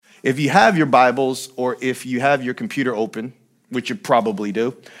If you have your Bibles or if you have your computer open, which you probably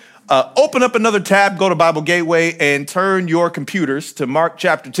do, open up another tab, go to Bible Gateway, and turn your computers to Mark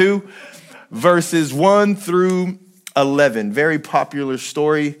chapter 2, verses 1 through 11. Very popular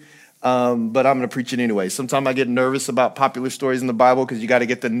story, but I'm going to preach it anyway. Sometimes I get nervous about popular stories in the Bible because you got to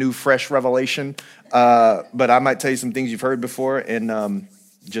get the new, fresh revelation. But I might tell you some things you've heard before, and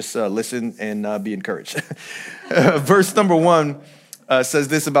just listen and be encouraged. Verse number 1 says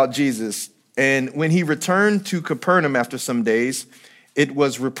this about Jesus. And when he returned to Capernaum after some days, it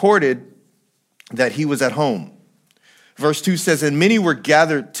was reported that he was at home. Verse 2 says, and many were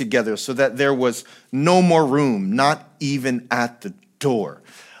gathered together so that there was no more room, not even at the door.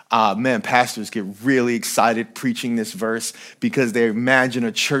 Man, pastors get really excited preaching this verse because they imagine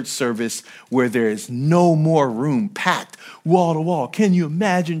a church service where there is no more room, packed wall to wall. Can you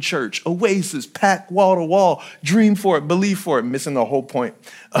imagine church? Oasis, packed wall to wall. Dream for it, believe for it. Missing the whole point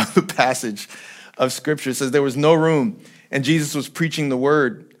of the passage of Scripture. It says there was no room, and Jesus was preaching the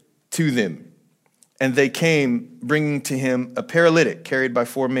word to them. And they came, bringing to him a paralytic carried by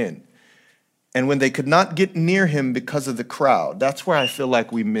 4 men. And when they could not get near him because of the crowd, that's where I feel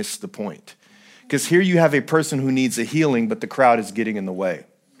like we missed the point. Because here you have a person who needs a healing, but the crowd is getting in the way.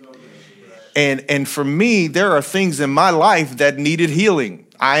 And for me, there are things in my life that needed healing.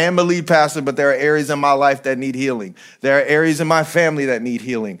 I am a lead pastor, but there are areas in my life that need healing. There are areas in my family that need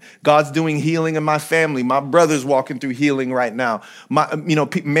healing. God's doing healing in my family. My brother's walking through healing right now.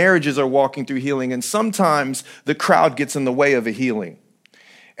 Marriages are walking through healing. And sometimes the crowd gets in the way of a healing.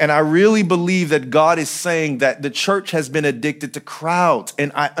 And I really believe that God is saying that the church has been addicted to crowds.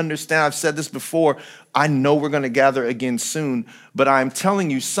 And I understand, I've said this before, I know we're going to gather again soon, but I'm telling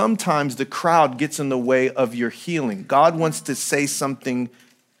you, sometimes the crowd gets in the way of your healing. God wants to say something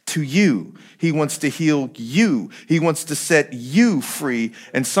to you. He wants to heal you. He wants to set you free.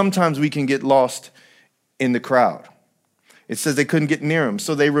 And sometimes we can get lost in the crowd. It says they couldn't get near him.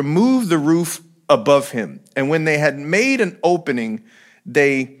 So they removed the roof above him. And when they had made an opening,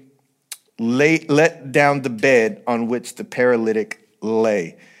 they let down the bed on which the paralytic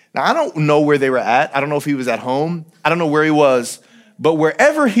lay. Now, I don't know where they were at. I don't know if he was at home. I don't know where he was. But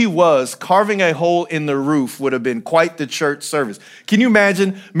wherever he was, carving a hole in the roof would have been quite the church service. Can you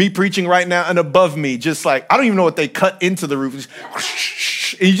imagine me preaching right now and above me, just like, I don't even know what they cut into the roof.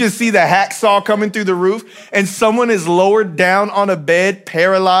 And you just see the hacksaw coming through the roof. And someone is lowered down on a bed,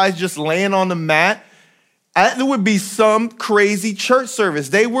 paralyzed, just laying on the mat. There would be some crazy church service.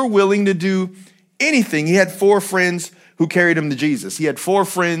 They were willing to do anything. He had 4 friends who carried him to Jesus. He had 4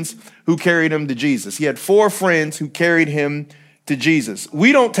 friends who carried him to Jesus. He had 4 friends who carried him to Jesus.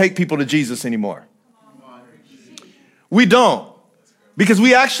 We don't take people to Jesus anymore. We don't. Because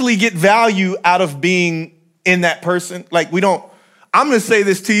we actually get value out of being in that person. Like we don't. I'm going to say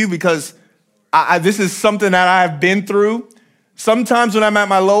this to you because this is something that I've been through. Sometimes when I'm at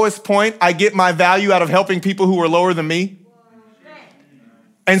my lowest point, I get my value out of helping people who are lower than me.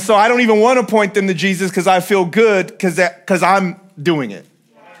 And so I don't even want to point them to Jesus because I feel good because I'm doing it.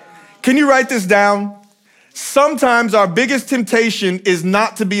 Can you write this down? Sometimes our biggest temptation is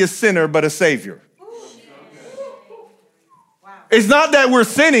not to be a sinner, but a savior. It's not that we're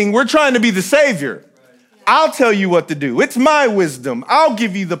sinning. We're trying to be the savior. I'll tell you what to do. It's my wisdom. I'll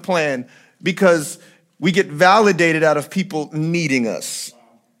give you the plan because we get validated out of people needing us.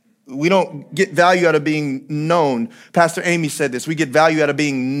 We don't get value out of being known. Pastor Amy said this. We get value out of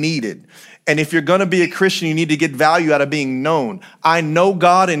being needed. And if you're going to be a Christian, you need to get value out of being known. I know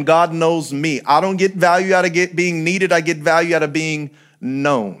God and God knows me. I don't get value out of being needed. I get value out of being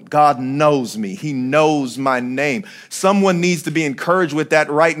known. God knows me. He knows my name. Someone needs to be encouraged with that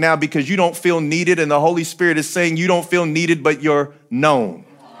right now because you don't feel needed. And the Holy Spirit is saying you don't feel needed, but you're known.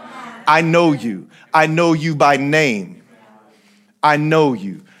 I know you. I know you by name. I know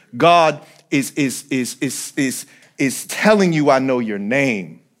you. God is telling you, I know your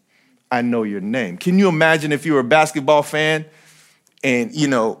name. I know your name. Can you imagine if you were a basketball fan and,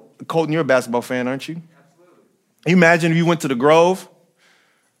 Colton, you're a basketball fan, aren't you? Absolutely. You imagine if you went to the Grove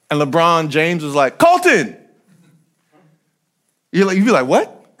and LeBron James was like, Colton. You'd be like,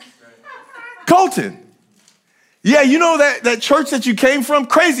 what? Colton. Yeah, you know that church that you came from?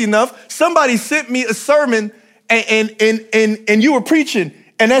 Crazy enough, somebody sent me a sermon and you were preaching,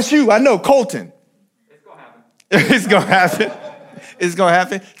 and that's you. I know, Colton. It's going to happen. It's going to happen. It's going to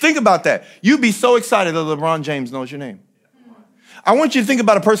happen. Think about that. You'd be so excited that LeBron James knows your name. I want you to think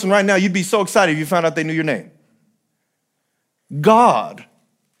about a person right now. You'd be so excited if you found out they knew your name. God,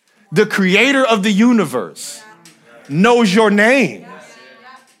 the creator of the universe, knows your name.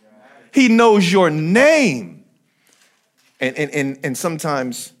 He knows your name. And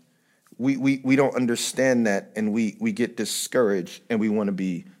sometimes we don't understand that, and we get discouraged, and we want to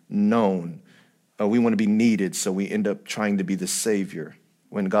be known. We want to be needed, so we end up trying to be the Savior.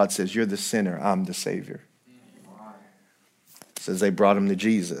 When God says, you're the sinner, I'm the Savior. It says they brought him to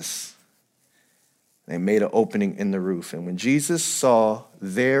Jesus. They made an opening in the roof. And when Jesus saw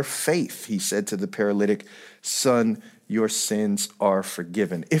their faith, he said to the paralytic, son, your sins are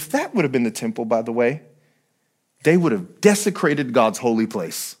forgiven. If that would have been the temple, by the way, they would have desecrated God's holy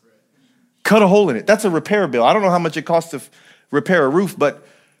place. Cut a hole in it. That's a repair bill. I don't know how much it costs to repair a roof, but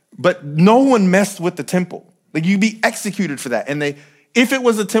no one messed with the temple. Like, you'd be executed for that. And if it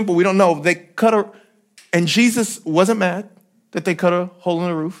was a temple, we don't know. They cut and Jesus wasn't mad that they cut a hole in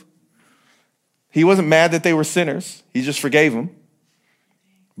the roof. He wasn't mad that they were sinners. He just forgave them.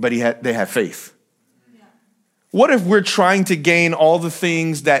 But they had faith. Yeah. What if we're trying to gain all the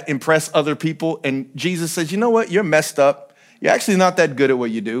things that impress other people, and Jesus says, you know what? You're messed up. You're actually not that good at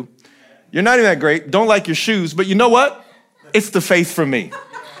what you do. You're not even that great. Don't like your shoes. But you know what? It's the faith for me.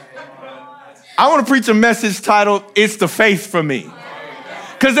 I want to preach a message titled, It's the Faith for Me.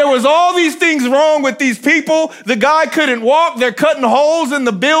 Because there was all these things wrong with these people. The guy couldn't walk. They're cutting holes in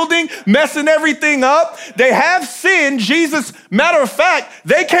the building, messing everything up. They have sinned. Jesus, matter of fact,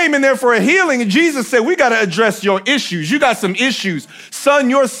 they came in there for a healing, and Jesus said, we got to address your issues. You got some issues. Son,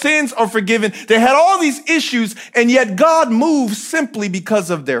 your sins are forgiven. They had all these issues, and yet God moved simply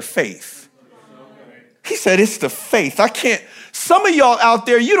because of their faith. He said, it's the faith. Some of y'all out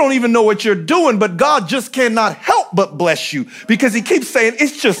there, you don't even know what you're doing, but God just cannot help but bless you because he keeps saying,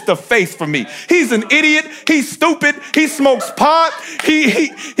 it's just the faith for me. He's an idiot. He's stupid. He smokes pot.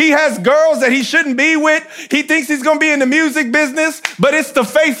 He has girls that he shouldn't be with. He thinks he's going to be in the music business, but it's the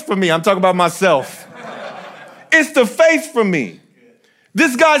faith for me. I'm talking about myself. It's the faith for me.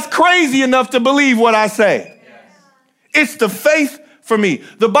 This guy's crazy enough to believe what I say. It's the faith for me.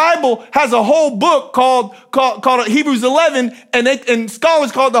 The Bible has a whole book called Hebrews 11, and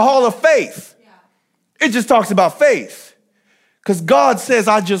scholars call it the Hall of Faith. Yeah. It just talks about faith. Because God says,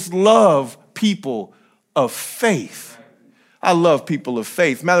 I just love people of faith. I love people of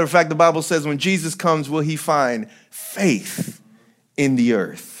faith. Matter of fact, the Bible says when Jesus comes, will he find faith in the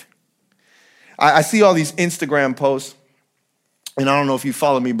earth? I see all these Instagram posts, and I don't know if you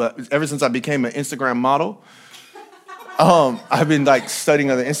follow me, but ever since I became an Instagram model, I've been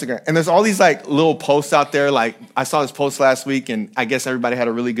studying other Instagram, and there's all these little posts out there. I saw this post last week, and I guess everybody had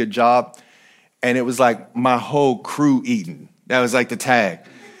a really good job, and it was my whole crew eating. That was the tag.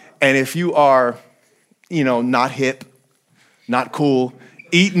 And if you are, not hip, not cool,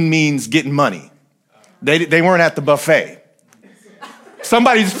 eating means getting money. They weren't at the buffet.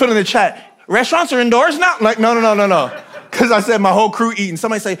 Somebody just put in the chat, restaurants are indoors now? No. Because I said my whole crew eating.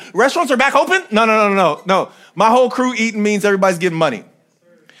 Somebody say, restaurants are back open? No. My whole crew eating means everybody's getting money.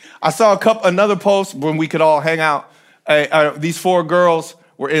 I saw another post when we could all hang out. These 4 girls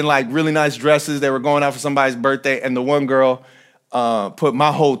were in really nice dresses. They were going out for somebody's birthday. And the one girl put,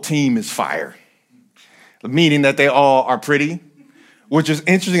 my whole team is fire. Meaning that they all are pretty, which is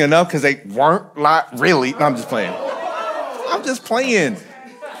interesting enough because they weren't really. No, I'm just playing.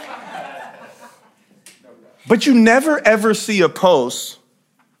 But you never, ever see a post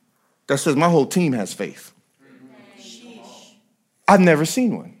that says, my whole team has faith. I've never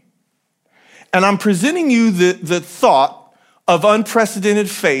seen one. And I'm presenting you the thought of unprecedented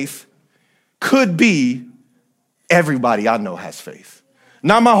faith could be everybody I know has faith.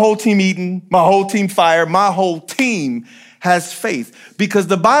 Not my whole team eating, my whole team fire, my whole team has faith. Because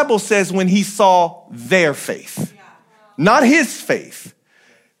the Bible says when he saw their faith, not his faith,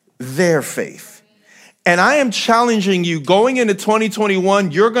 their faith. And I am challenging you, going into 2021,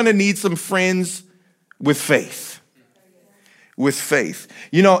 you're going to need some friends with faith. With faith.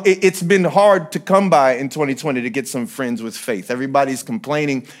 It's been hard to come by in 2020 to get some friends with faith. Everybody's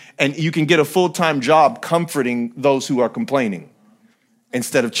complaining, and you can get a full-time job comforting those who are complaining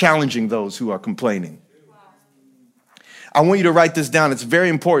instead of challenging those who are complaining. I want you to write this down. It's very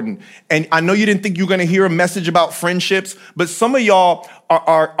important. And I know you didn't think you were going to hear a message about friendships, but some of y'all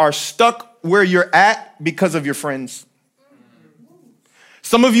are stuck where you're at because of your friends.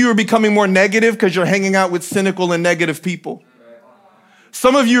 Some of you are becoming more negative because you're hanging out with cynical and negative people.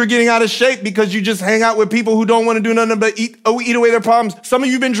 Some of you are getting out of shape because you just hang out with people who don't want to do nothing but eat away their problems. Some of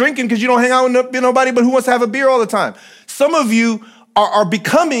you have been drinking because you don't hang out with nobody but who wants to have a beer all the time. Some of you are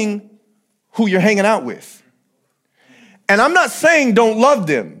becoming who you're hanging out with. And I'm not saying don't love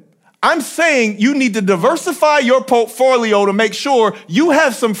them. I'm saying you need to diversify your portfolio to make sure you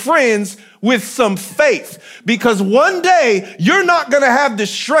have some friends with some faith, because one day you're not going to have the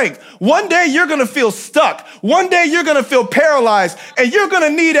strength. One day you're going to feel stuck. One day you're going to feel paralyzed, and you're going to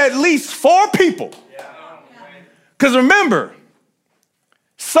need at least 4 people. Because remember,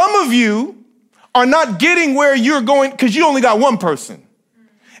 some of you are not getting where you're going because you only got one person,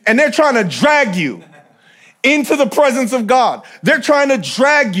 and they're trying to drag you into the presence of God. They're trying to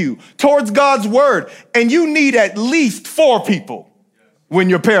drag you towards God's word. And you need at least 4 people when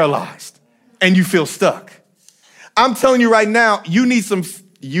you're paralyzed and you feel stuck. I'm telling you right now, you need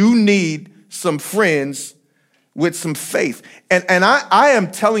some friends with some faith. And I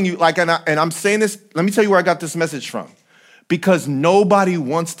am telling you, and I'm saying this, let me tell you where I got this message from. Because nobody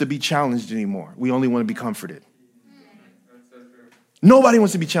wants to be challenged anymore. We only want to be comforted. Nobody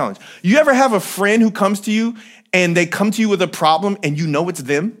wants to be challenged. You ever have a friend who comes to you and they come to you with a problem and you know it's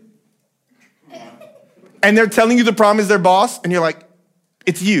them? And they're telling you the problem is their boss and you're like,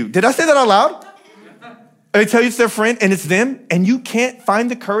 it's you. Did I say that out loud? And they tell you it's their friend and it's them, and you can't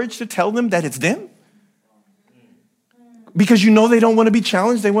find the courage to tell them that it's them? Because you know they don't want to be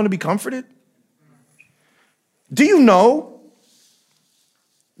challenged, they want to be comforted. Do you know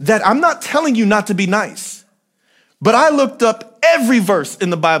that I'm not telling you not to be nice, but I looked up every verse in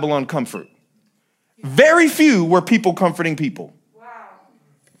the Bible on comfort. Very few were people comforting people. Wow.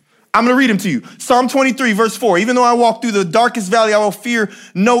 I'm going to read them to you. Psalm 23, verse 4. Even though I walk through the darkest valley, I will fear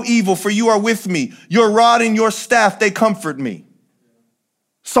no evil, for you are with me. Your rod and your staff, they comfort me.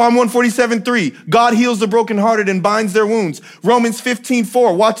 Psalm 147, 3. God heals the brokenhearted and binds their wounds. Romans 15,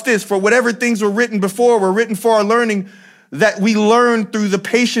 4. Watch this. For whatever things were written before were written for our learning, that we learn through the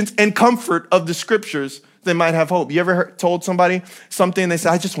patience and comfort of the scriptures. They might have hope. You ever told somebody something and they say,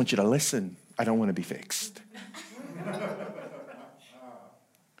 I just want you to listen. I don't want to be fixed.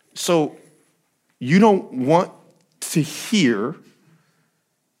 So you don't want to hear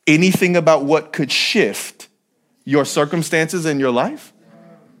anything about what could shift your circumstances in your life?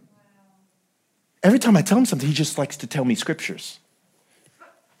 Every time I tell him something, he just likes to tell me scriptures.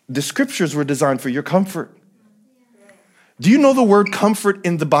 The scriptures were designed for your comfort. Do you know the word comfort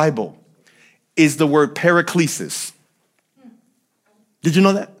in the Bible is the word paraklesis? Did you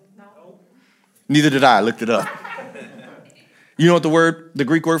know that? No. Neither did I. Looked it up. You know what the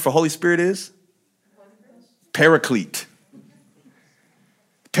Greek word for Holy Spirit is? Paraclete.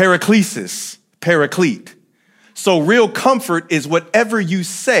 Paraklesis. Paraclete. So real comfort is whatever you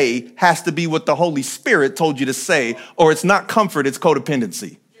say has to be what the Holy Spirit told you to say, or it's not comfort, it's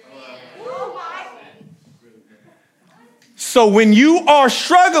codependency. So when you are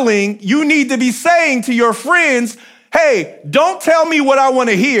struggling, you need to be saying to your friends, hey, don't tell me what I want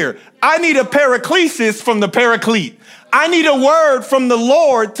to hear. I need a paraklesis from the paraclete. I need a word from the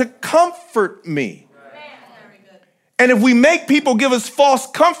Lord to comfort me. And if we make people give us false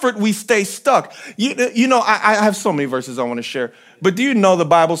comfort, we stay stuck. You know, I have so many verses I want to share. But do you know the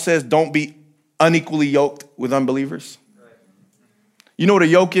Bible says don't be unequally yoked with unbelievers? You know what a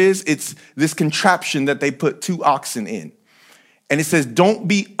yoke is? It's this contraption that they put 2 oxen in. And it says don't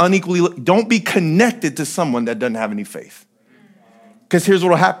be connected to someone that doesn't have any faith. Because here's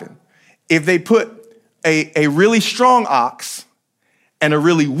what will happen. If they put a really strong ox and a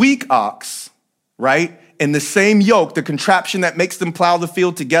really weak ox, right, in the same yoke, the contraption that makes them plow the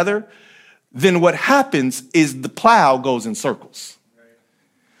field together, then what happens is the plow goes in circles.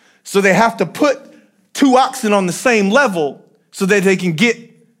 So they have to put 2 oxen on the same level so that they can get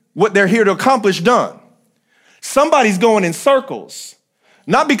what they're here to accomplish done. Somebody's going in circles,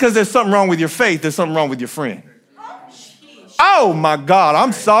 not because there's something wrong with your faith, there's something wrong with your friend. Oh my God,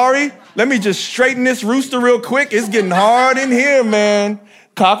 I'm sorry. Let me just straighten this rooster real quick. It's getting hard in here, man.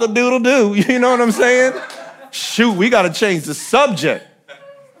 Cock-a-doodle-doo, you know what I'm saying? Shoot, we got to change the subject.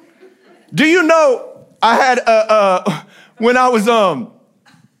 Do you know I had, when I was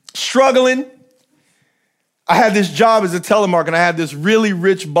struggling, I had this job as a telemarketer, and I had this really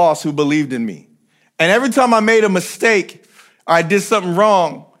rich boss who believed in me. And every time I made a mistake or I did something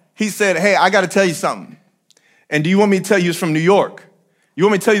wrong, he said, hey, I got to tell you something. And do you want me to tell you it's from New York? You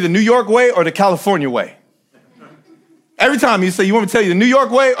want me to tell you the New York way or the California way? Every time you say, you want me to tell you the New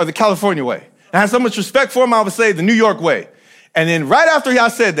York way or the California way? And I had so much respect for him, I would say the New York way. And then right after I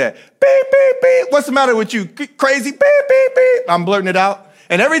said that, beep, beep, beep, what's the matter with you? Crazy, beep, beep, beep. I'm blurting it out.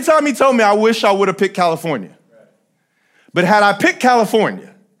 And every time he told me, I wish I would have picked California. But had I picked California,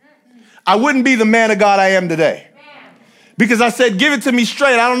 I wouldn't be the man of God I am today. Because I said, give it to me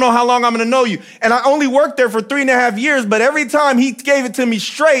straight. I don't know how long I'm going to know you. And I only worked there for 3.5 years, but every time he gave it to me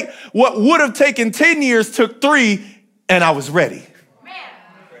straight, what would have taken 10 years took 3, and I was ready.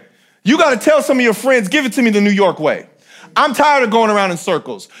 You got to tell some of your friends, give it to me the New York way. I'm tired of going around in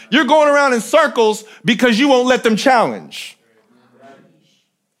circles. You're going around in circles because you won't let them challenge.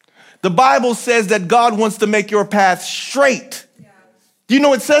 The Bible says that God wants to make your path straight. Do you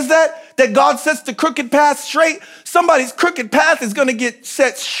know it says that? That God sets the crooked path straight? Somebody's crooked path is going to get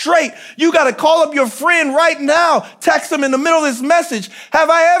set straight. You got to call up your friend right now. Text them in the middle of this message. Have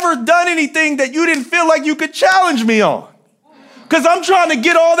I ever done anything that you didn't feel like you could challenge me on? Because I'm trying to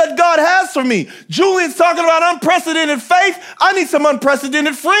get all that God has for me. Julian's talking about unprecedented faith. I need some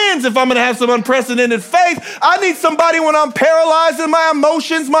unprecedented friends if I'm going to have some unprecedented faith. I need somebody when I'm paralyzed in my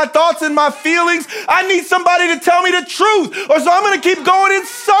emotions, my thoughts, and my feelings. I need somebody to tell me the truth, or so I'm going to keep going in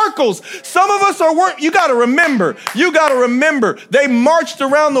circles. Some of us are you got to remember, they marched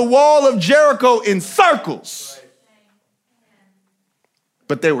around the wall of Jericho in circles,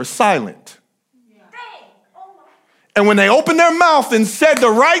 but they were silent. And when they opened their mouth and said the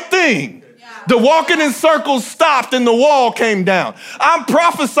right thing, the walking in circles stopped and the wall came down. I'm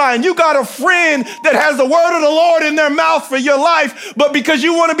prophesying. You got a friend that has the word of the Lord in their mouth for your life, but because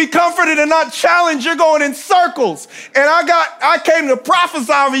you want to be comforted and not challenged, you're going in circles. And I came to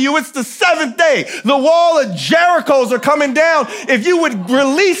prophesy over you. It's the seventh day. The wall of Jerichos are coming down. If you would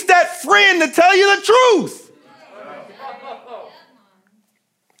release that friend to tell you the truth.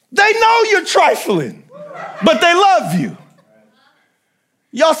 They know you're trifling, but they love you.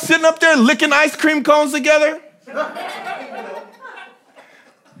 Y'all sitting up there licking ice cream cones together,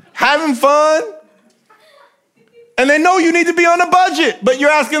 having fun, and they know you need to be on a budget, but you're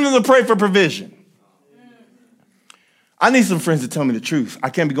asking them to pray for provision. I need some friends to tell me the truth. I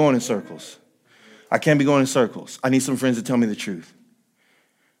can't be going in circles. I need some friends to tell me the truth.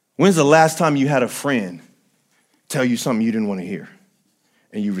 When's the last time you had a friend tell you something you didn't want to hear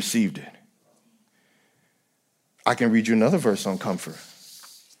and you received it? I can read you another verse on comfort.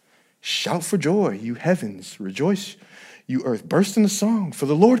 Shout for joy, you heavens. Rejoice, you earth. Burst into song, for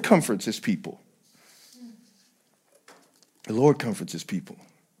the Lord comforts his people. The Lord comforts his people.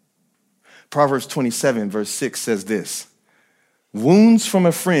 Proverbs 27, verse 6 says this: wounds from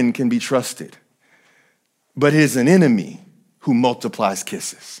a friend can be trusted, but it is an enemy who multiplies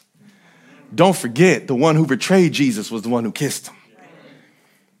kisses. Don't forget, the one who betrayed Jesus was the one who kissed him.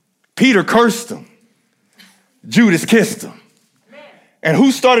 Peter cursed him. Judas kissed him. And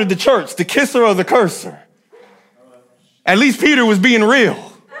who started the church, the kisser or the curser? At least Peter was being real.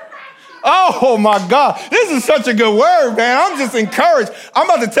 Oh my God, this is such a good word, man. I'm just encouraged. I'm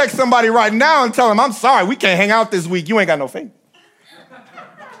about to text somebody right now and tell them, I'm sorry, we can't hang out this week. You ain't got no faith.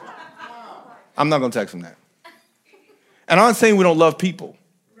 I'm not going to text them that. And I'm not saying we don't love people.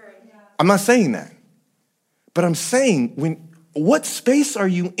 I'm not saying that. But I'm saying what space are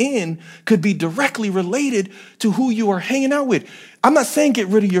you in could be directly related to who you are hanging out with. I'm not saying get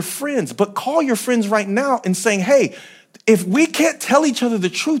rid of your friends, but call your friends right now and saying, hey, if we can't tell each other the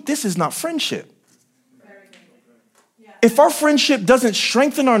truth, this is not friendship. If our friendship doesn't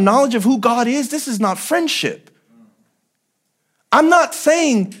strengthen our knowledge of who God is, this is not friendship. I'm not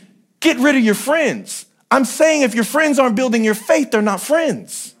saying get rid of your friends. I'm saying if your friends aren't building your faith, they're not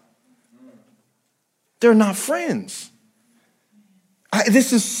friends. They're not friends.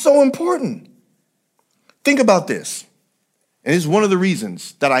 This is so important. Think about this. And it's one of the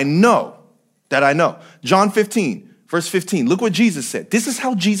reasons that I know. John 15, verse 15. Look what Jesus said. This is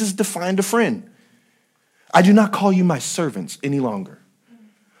how Jesus defined a friend. I do not call you my servants any longer,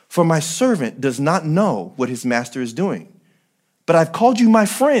 for my servant does not know what his master is doing. But I've called you my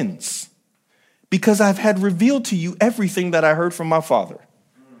friends because I've had revealed to you everything that I heard from my Father.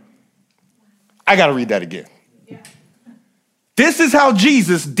 I got to read that again. This is how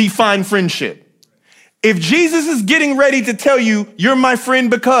Jesus defined friendship. If Jesus is getting ready to tell you, you're my friend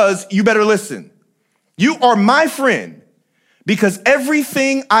because, you better listen. You are my friend because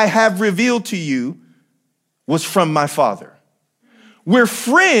everything I have revealed to you was from my Father. We're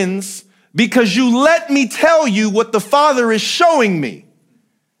friends because you let me tell you what the Father is showing me.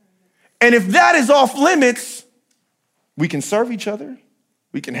 And if that is off limits, we can serve each other.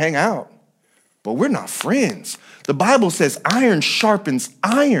 We can hang out. But we're not friends. The Bible says iron sharpens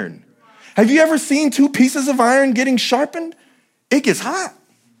iron. Have you ever seen two pieces of iron getting sharpened? It gets hot.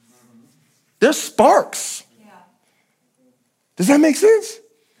 There's sparks. Does that make sense?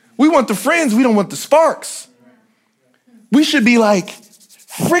 We want the friends, we don't want the sparks. We should be like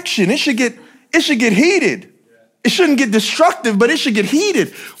friction. It should get heated. It shouldn't get destructive, but it should get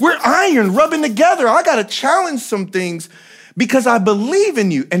heated. We're iron rubbing together. I got to challenge some things because I believe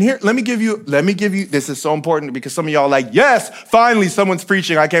in you. And here, let me give you, this is so important because some of y'all are like, yes, finally someone's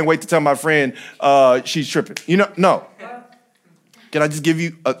preaching. I can't wait to tell my friend she's tripping. No. Can I just give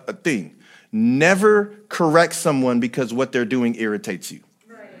you a thing? Never correct someone because what they're doing irritates you.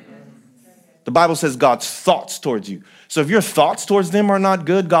 The Bible says God's thoughts towards you. So if your thoughts towards them are not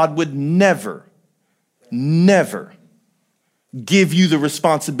good, God would never give you the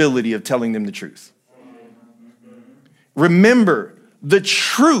responsibility of telling them the truth. Remember, the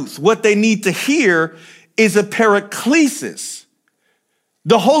truth, what they need to hear, is a paraclesis.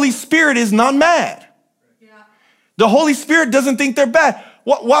 The Holy Spirit is not mad. The Holy Spirit doesn't think they're bad.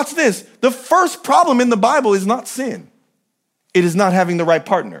 Watch this. The first problem in the Bible is not sin. It is not having the right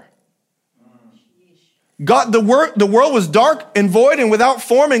partner. God, the world was dark and void and without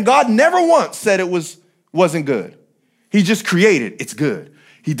form, and God never once said it wasn't good. He just created, it's good.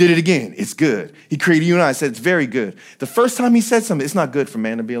 He did it again, it's good. He created you and I, said it's very good. The first time he said something, it's not good for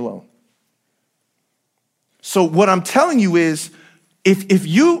man to be alone. So what I'm telling you is, if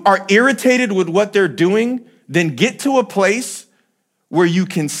you are irritated with what they're doing, then get to a place where you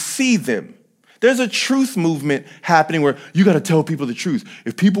can see them. There's a truth movement happening where you got to tell people the truth.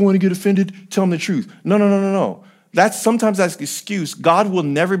 If people want to get offended, tell them the truth. No. Sometimes that's an excuse. God will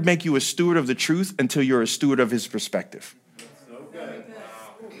never make you a steward of the truth until you're a steward of his perspective.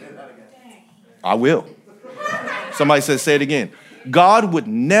 I will. Somebody says, say it again. God would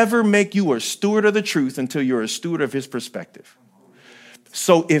never make you a steward of the truth until you're a steward of his perspective.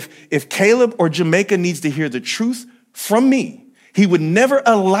 So if Caleb or Jamaica needs to hear the truth from me, he would never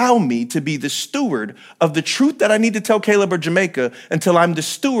allow me to be the steward of the truth that I need to tell Caleb or Jamaica until I'm the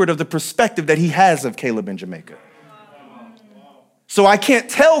steward of the perspective that he has of Caleb and Jamaica. So I can't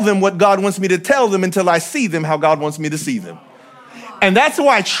tell them what God wants me to tell them until I see them how God wants me to see them. And that's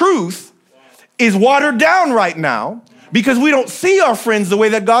why truth is watered down right now, because we don't see our friends the way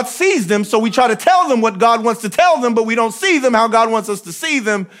that God sees them. So we try to tell them what God wants to tell them, but we don't see them how God wants us to see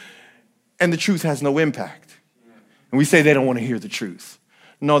them. And the truth has no impact. And we say they don't want to hear the truth.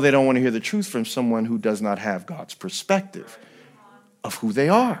 No, they don't want to hear the truth from someone who does not have God's perspective of who they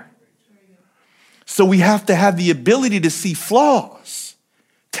are. So we have to have the ability to see flaws,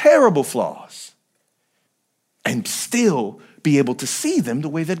 terrible flaws, and still be able to see them the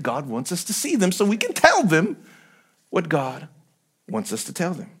way that God wants us to see them, so we can tell them what God wants us to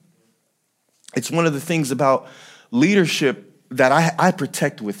tell them. It's one of the things about leadership that I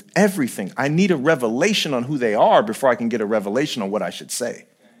protect with everything. I need a revelation on who they are before I can get a revelation on what I should say.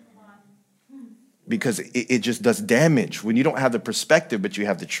 Because it just does damage. When you don't have the perspective, but you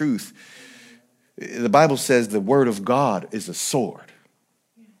have the truth. The Bible says the word of God is a sword.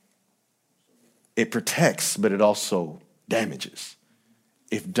 It protects, but it also damages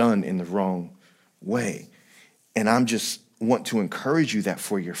if done in the wrong way. And I'm just want to encourage you that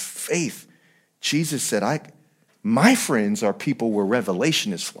for your faith, Jesus said, my friends are people where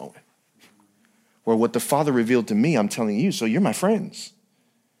revelation is flowing. Where what the Father revealed to me, I'm telling you, so you're my friends.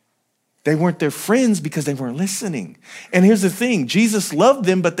 They weren't their friends because they weren't listening. And here's the thing, Jesus loved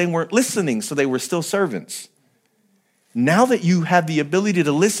them, but they weren't listening, so they were still servants. Now that you have the ability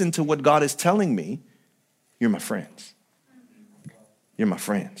to listen to what God is telling me, you're my friends. You're my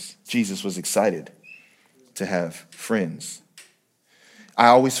friends. Jesus was excited to have friends. I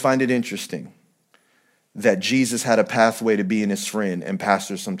always find it interesting that Jesus had a pathway to being his friend, and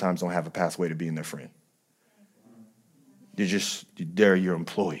pastors sometimes don't have a pathway to being their friend. They're your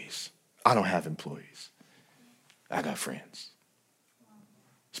employees. I don't have employees. I got friends.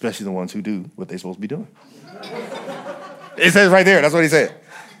 Especially the ones who do what they're supposed to be doing. It says right there, that's what he said.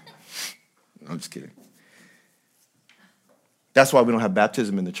 I'm just kidding. That's why we don't have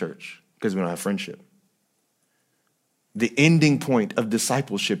baptism in the church, because we don't have friendship. The ending point of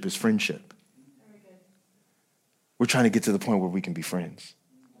discipleship is friendship. We're trying to get to the point where we can be friends.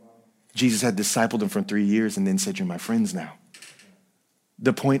 Jesus had discipled them for 3 years and then said, you're my friends now.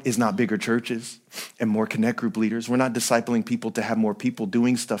 The point is not bigger churches and more connect group leaders. We're not discipling people to have more people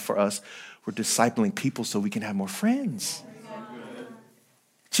doing stuff for us. We're discipling people so we can have more friends.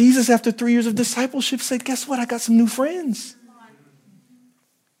 Jesus, after 3 years of discipleship, said, guess what? I got some new friends.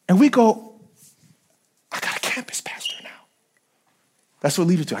 And we go, I got a campus pastor now. That's what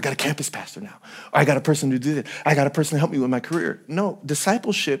leaders do. I got a campus pastor now. Or I got a person to do that. I got a person to help me with my career. No,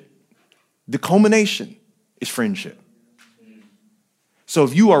 discipleship, the culmination is friendship. So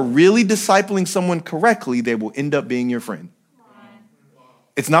if you are really discipling someone correctly, they will end up being your friend.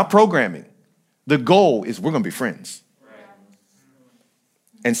 It's not programming. The goal is we're going to be friends.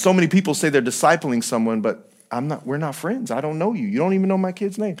 And so many people say they're discipling someone, but we're not friends. I don't know you. You don't even know my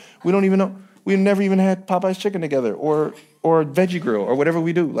kid's name. We don't even know. We've never even had Popeye's chicken together or Veggie Grill or whatever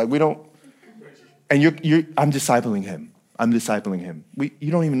we do. Like we don't. And I'm discipling him. I'm discipling him.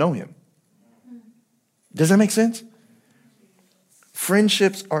 You don't even know him. Does that make sense?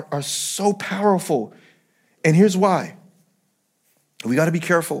 Friendships are so powerful. And here's why. We got to be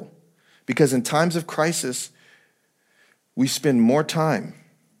careful because in times of crisis, we spend more time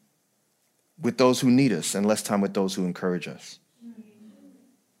with those who need us and less time with those who encourage us.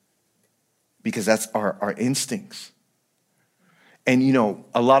 Because that's our instincts. And you know,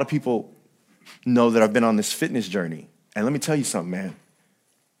 a lot of people know that I've been on this fitness journey. And let me tell you something, man.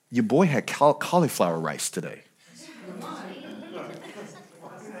 Your boy had cauliflower rice today.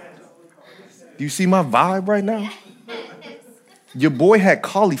 Do you see my vibe right now? Your boy had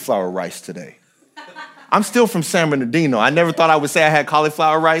cauliflower rice today. I'm still from San Bernardino. I never thought I would say I had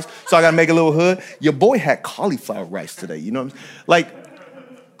cauliflower rice, so I got to make a little hood. Your boy had cauliflower rice today. You know what I'm saying? Like,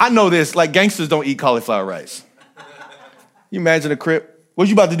 I know this. Like, gangsters don't eat cauliflower rice. You imagine a Crip? What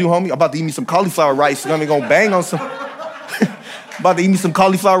you about to do, homie? I'm about to eat me some cauliflower rice. I'm going to bang on some... about to eat me some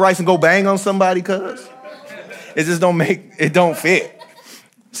cauliflower rice and go bang on somebody, cuz. It just don't fit.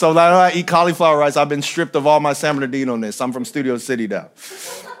 So now I eat cauliflower rice. I've been stripped of all my San Bernardino-ness. I'm from Studio City now.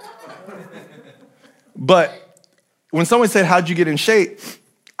 But when someone said, how'd you get in shape?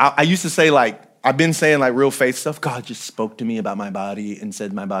 I used to say, like, I've been saying, like, real faith stuff. God just spoke to me about my body and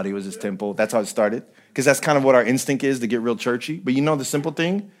said my body was his temple. That's how it started. Because that's kind of what our instinct is, to get real churchy. But you know the simple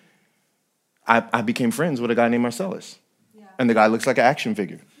thing? I became friends with a guy named Marcellus. Yeah. And the guy looks like an action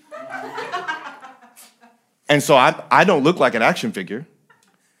figure. And so I don't look like an action figure.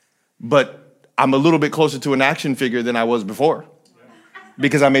 But I'm a little bit closer to an action figure than I was before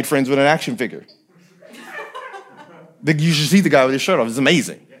because I made friends with an action figure. You should see the guy with his shirt off. It's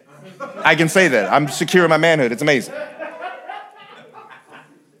amazing. I can say that. I'm secure in my manhood. It's amazing.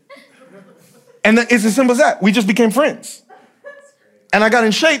 And it's as simple as that. We just became friends. And I got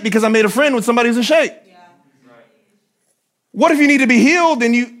in shape because I made a friend with somebody who's in shape. What if you need to be healed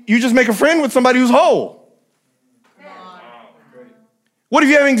and you just make a friend with somebody who's whole? What if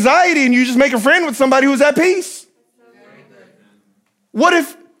you have anxiety and you just make a friend with somebody who's at peace? What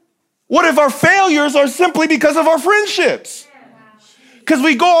if our failures are simply because of our friendships? Because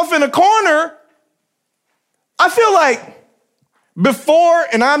we go off in a corner. I feel like before,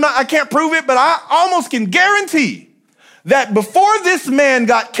 and I can't prove it, but I almost can guarantee that before this man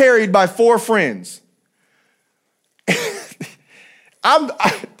got carried by 4 friends,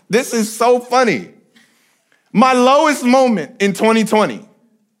 this is so funny. My lowest moment in 2020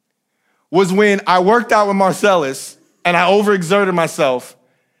 was when I worked out with Marcellus and I overexerted myself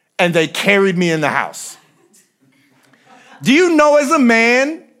and they carried me in the house. Do you know as a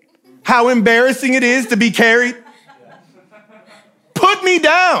man how embarrassing it is to be carried? Put me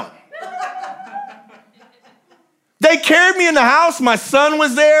down. They carried me in the house. My son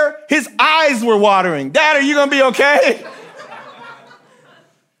was there. His eyes were watering. Dad, are you going to be okay?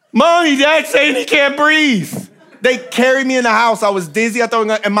 Mommy, Dad saying he can't breathe. They carried me in the house. I was dizzy.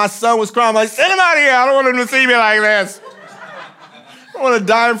 And my son was crying. I'm like, send him out of here. I don't want him to see me like this. I don't want to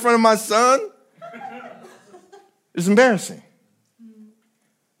die in front of my son. It's embarrassing.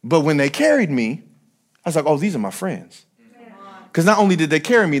 But when they carried me, I was like, oh, these are my friends. Because not only did they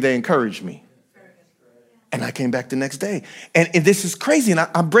carry me, they encouraged me. And I came back the next day. And this is crazy. And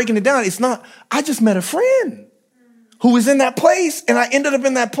I'm breaking it down. It's not, I just met a friend who was in that place. And I ended up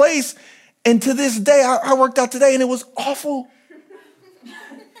in that place. And to this day, I worked out today and it was awful.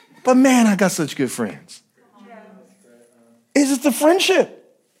 But man, I got such good friends. It's just a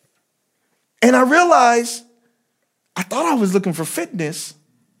friendship. And I realized I thought I was looking for fitness,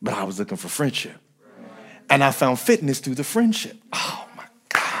 but I was looking for friendship. And I found fitness through the friendship. Oh my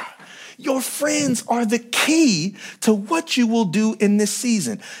God. Your friends are the key to what you will do in this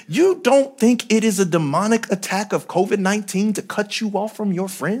season. You don't think it is a demonic attack of COVID-19 to cut you off from your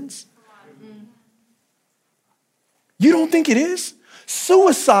friends? You don't think it is?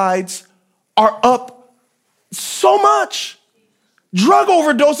 Suicides are up so much. Drug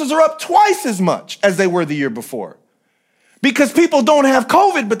overdoses are up twice as much as they were the year before. Because people don't have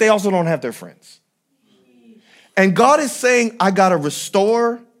COVID, but they also don't have their friends. And God is saying, I got to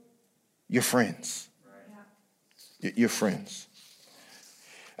restore your friends. Your friends.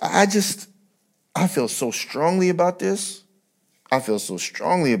 I feel so strongly about this.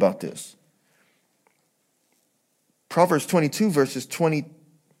 Proverbs 22 verses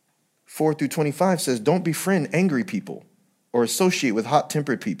 24 through 25 says, don't befriend angry people or associate with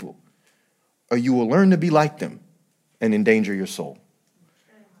hot-tempered people, or you will learn to be like them and endanger your soul.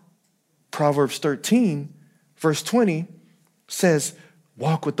 Proverbs 13 verse 20 says,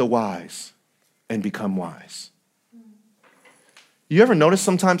 walk with the wise and become wise. You ever notice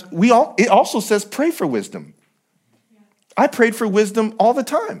sometimes, it also says pray for wisdom. I prayed for wisdom all the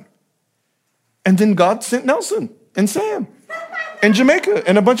time. And then God sent Nelson and Sam. in Jamaica,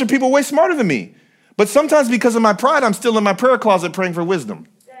 and a bunch of people way smarter than me. But sometimes because of my pride, I'm still in my prayer closet praying for wisdom.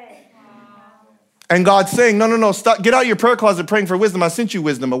 And God's saying, no, stop, get out of your prayer closet praying for wisdom. I sent you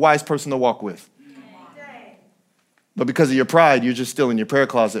wisdom, a wise person to walk with. But because of your pride, you're just still in your prayer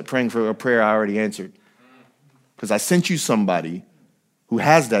closet praying for a prayer I already answered. Because I sent you somebody who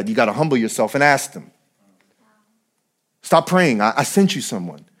has that. You got to humble yourself and ask them. Stop praying. I sent you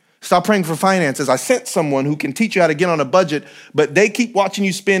someone. Stop praying for finances. I sent someone who can teach you how to get on a budget, but they keep watching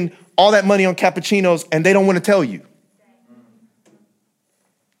you spend all that money on cappuccinos and they don't want to tell you.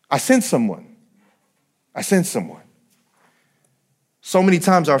 I sent someone. So many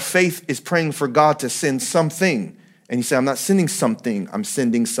times our faith is praying for God to send something. And you say, I'm not sending something, I'm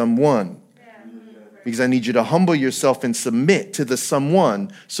sending someone. Because I need you to humble yourself and submit to the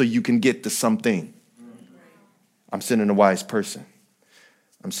someone so you can get the something. I'm sending a wise person.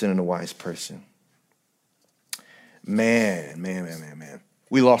 Man.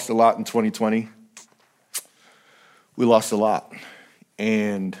 We lost a lot in 2020. We lost a lot.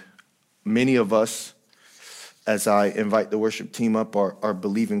 And many of us, as I invite the worship team up, are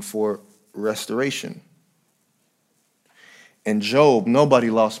believing for restoration. And Job, nobody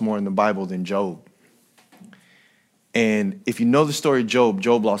lost more in the Bible than Job. And if you know the story of Job,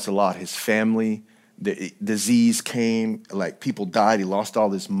 Job lost a lot. His family, the disease came, like people died. He lost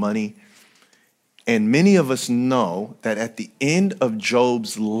all his money. And many of us know that at the end of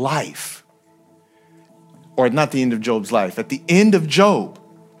Job's life, or not the end of Job's life, at the end of Job,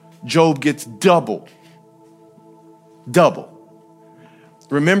 Job gets double.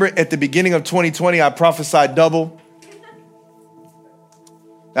 Remember at the beginning of 2020, I prophesied double?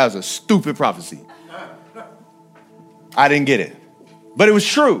 That was a stupid prophecy. I didn't get it, but it was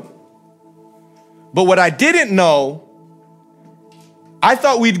true. But what I didn't know, I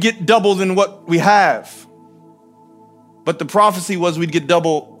thought we'd get double than what we have. But the prophecy was we'd get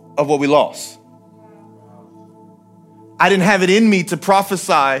double of what we lost. I didn't have it in me to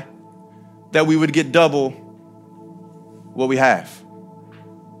prophesy that we would get double what we have.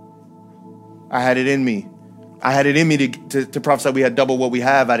 I had it in me. To prophesy we had double what we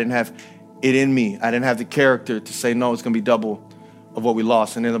have. I didn't have it in me. I didn't have the character to say, no, it's going to be double of what we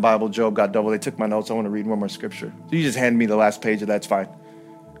lost. And in the Bible, Job got double. They took my notes. I want to read one more scripture. So you just hand me the last page, and that's fine.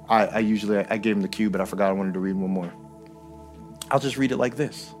 I gave him the cue, but I forgot I wanted to read one more. I'll just read it like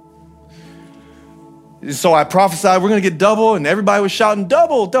this. So I prophesied we're going to get double, and everybody was shouting,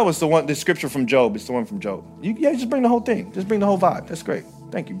 double. It's the scripture from Job. It's the one from Job. Just bring the whole thing. Just bring the whole vibe. That's great.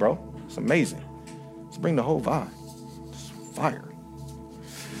 Thank you, bro. It's amazing. Let's bring the whole vibe. It's fire.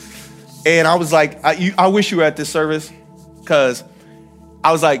 And I was like, I wish you were at this service, because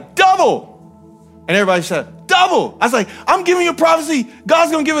I was like, double. And everybody said, double. I was like, I'm giving you a prophecy.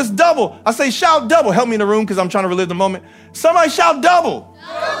 God's going to give us double. I say, shout double. Help me in the room because I'm trying to relive the moment. Somebody shout double.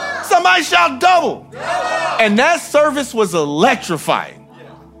 Double. Somebody shout double. Double. And that service was electrifying.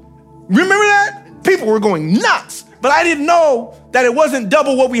 Remember that? People were going nuts. But I didn't know that it wasn't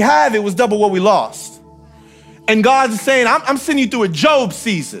double what we have. It was double what we lost. And God's saying, I'm sending you through a Job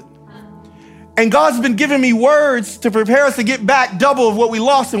season. And God's been giving me words to prepare us to get back double of what we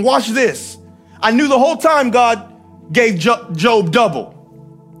lost. And watch this. I knew the whole time God gave Job double.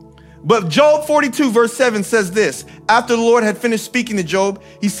 But Job 42 verse 7 says this. After the Lord had finished speaking to Job,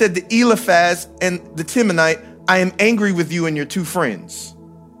 he said to Eliphaz and the Temanite, I am angry with you and your two friends.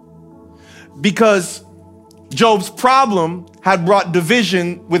 Because Job's problem had brought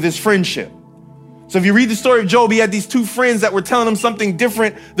division with his friendship. So if you read the story of Job, he had these two friends that were telling him something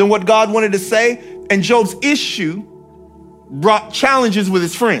different than what God wanted to say. And Job's issue brought challenges with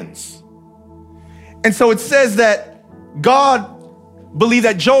his friends. And so it says that God believed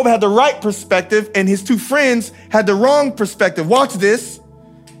that Job had the right perspective and his two friends had the wrong perspective. Watch this.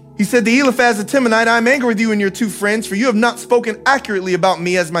 He said to Eliphaz the Temanite, I am angry with you and your two friends, for you have not spoken accurately about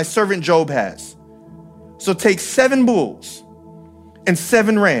me as my servant Job has. So take 7 bulls and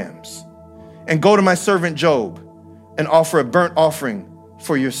 7 rams and go to my servant Job and offer a burnt offering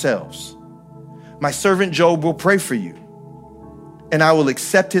for yourselves. My servant Job will pray for you, and I will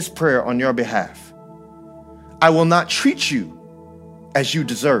accept his prayer on your behalf. I will not treat you as you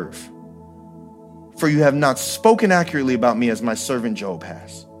deserve, for you have not spoken accurately about me as my servant Job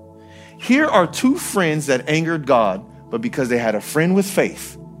has. Here are 2 friends that angered God, but because they had a friend with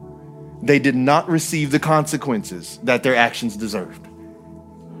faith, they did not receive the consequences that their actions deserved.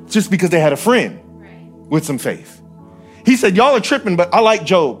 Just because they had a friend with some faith. He said, y'all are tripping, but I like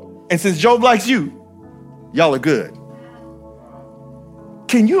Job. And since Job likes you, y'all are good.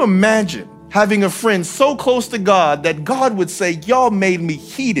 Can you imagine having a friend so close to God that God would say, y'all made me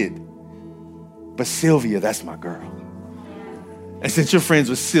heated, but Sylvia, that's my girl. And since you're friends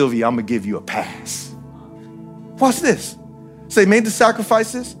with Sylvia, I'm going to give you a pass. Watch this. So they made the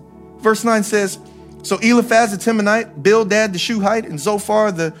sacrifices. Verse 9 says, so Eliphaz the Temanite, Bildad the Shuhite, and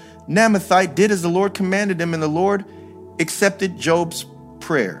Zophar the Naamathite did as the Lord commanded them, and the Lord accepted Job's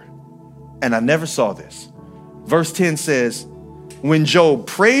prayer. And I never saw this. Verse 10 says, when Job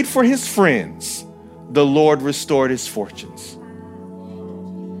prayed for his friends, the Lord restored his fortunes.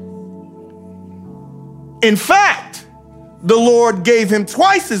 In fact, the Lord gave him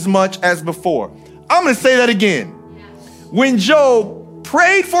twice as much as before. I'm going to say that again. When Job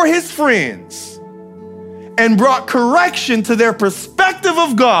prayed for his friends and brought correction to their perspective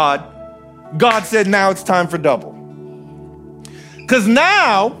of God, God said, now it's time for double. Because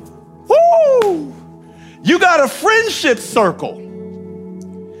now, whoo, you got a friendship circle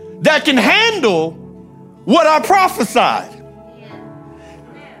that can handle what I prophesied.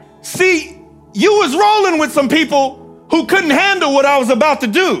 See, you was rolling with some people who couldn't handle what I was about to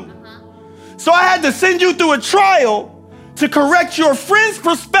do. So I had to send you through a trial to correct your friend's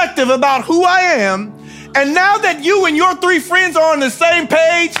perspective about who I am. And now that you and your 3 friends are on the same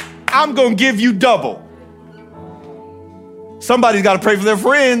page, I'm going to give you double. Somebody's got to pray for their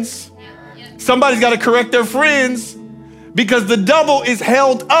friends. Somebody's got to correct their friends, because the double is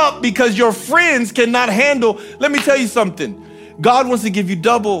held up because your friends cannot handle. Let me tell you something. God wants to give you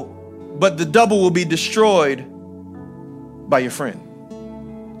double, but the double will be destroyed by your friend.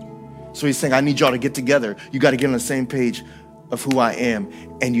 So he's saying, I need y'all to get together. You got to get on the same page of who I am.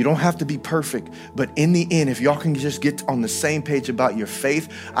 And you don't have to be perfect. But in the end, if y'all can just get on the same page about your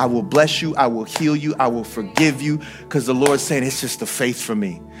faith, I will bless you. I will heal you. I will forgive you. Because the Lord's saying, it's just the faith for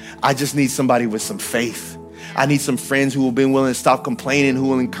me. I just need somebody with some faith. I need some friends who will be willing to stop complaining, who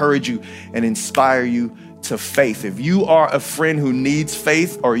will encourage you and inspire you to faith. If you are a friend who needs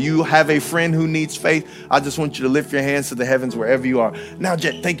faith, or you have a friend who needs faith, I just want you to lift your hands to the heavens wherever you are. Now,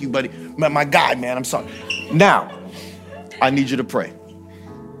 Jet, thank you, buddy. My guy, man, I'm sorry. Now, I need you to pray.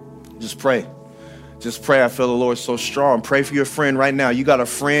 Just pray. Just pray. I feel the Lord so strong. Pray for your friend right now. You got a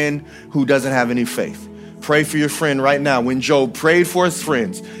friend who doesn't have any faith. Pray for your friend right now. When Job prayed for his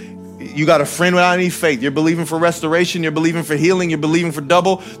friends, you got a friend without any faith. You're believing for restoration. You're believing for healing. You're believing for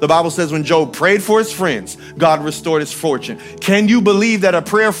double. The Bible says when Job prayed for his friends, God restored his fortune. Can you believe that a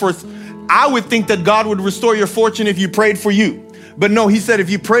prayer for, I would think that God would restore your fortune if you prayed for you. But no, he said,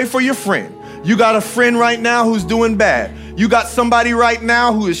 if you pray for your friend, you got a friend right now who's doing bad. You got somebody right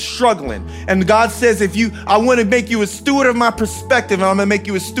now who is struggling. And God says, I want to make you a steward of my perspective, and I'm going to make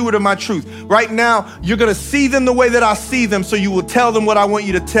you a steward of my truth. Right now, you're going to see them the way that I see them, so you will tell them what I want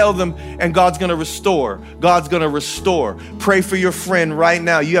you to tell them, and God's going to restore. God's going to restore. Pray for your friend right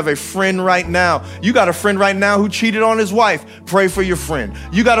now. You have a friend right now. You got a friend right now who cheated on his wife. Pray for your friend.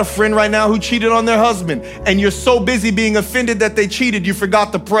 You got a friend right now who cheated on their husband, and you're so busy being offended that they cheated, you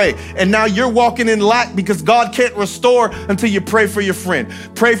forgot to pray. And now you're walking in lack because God can't restore until you pray for your friend.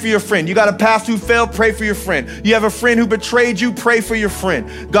 Pray for your friend. You got a pastor who failed, pray for your friend. You have a friend who betrayed you, pray for your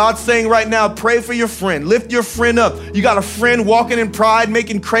friend. God's saying right now, pray for your friend. Lift your friend up. You got a friend walking in pride,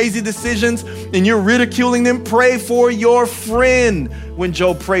 making crazy decisions, and you're ridiculing them. Pray for your friend. When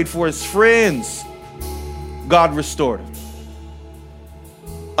Job prayed for his friends, God restored him.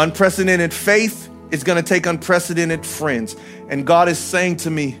 Unprecedented faith is going to take unprecedented friends. And God is saying to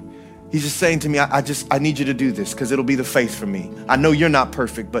me, he's just saying to me, I need you to do this because it'll be the faith for me. I know you're not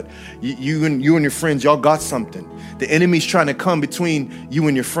perfect, but you and your friends, y'all got something. The enemy's trying to come between you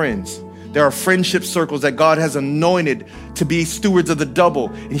and your friends. There are friendship circles that God has anointed to be stewards of the double.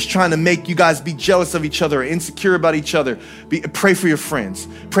 And he's trying to make you guys be jealous of each other, insecure about each other. Pray for your friends.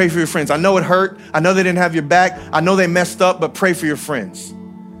 Pray for your friends. I know it hurt. I know they didn't have your back. I know they messed up, but pray for your friends.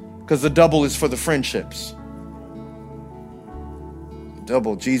 Because the double is for the friendships.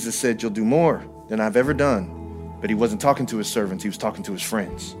 Double, Jesus said, you'll do more than I've ever done. But he wasn't talking to his servants. He was talking to his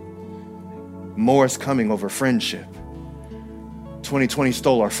friends. More is coming over friendship. 2020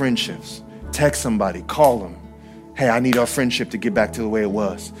 stole our friendships. Text somebody, call them. Hey, I need our friendship to get back to the way it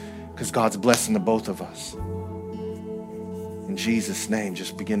was, because God's blessing the both of us. In Jesus' name,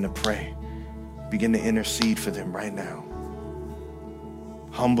 just begin to pray. Begin to intercede for them right now.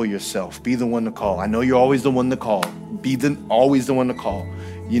 Humble yourself. Be the one to call. I know you're always the one to call. Always the one to call.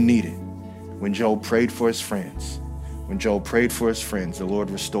 You need it. When Job prayed for his friends, the Lord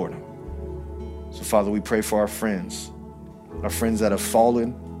restored him. So, Father, we pray for our friends that have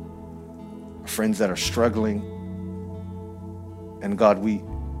fallen, our friends that are struggling. And God, we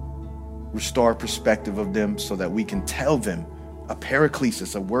restore our perspective of them so that we can tell them a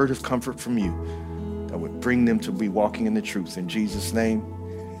paraclesis, a word of comfort from you that would bring them to be walking in the truth. In Jesus' name,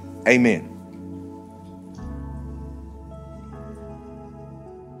 amen.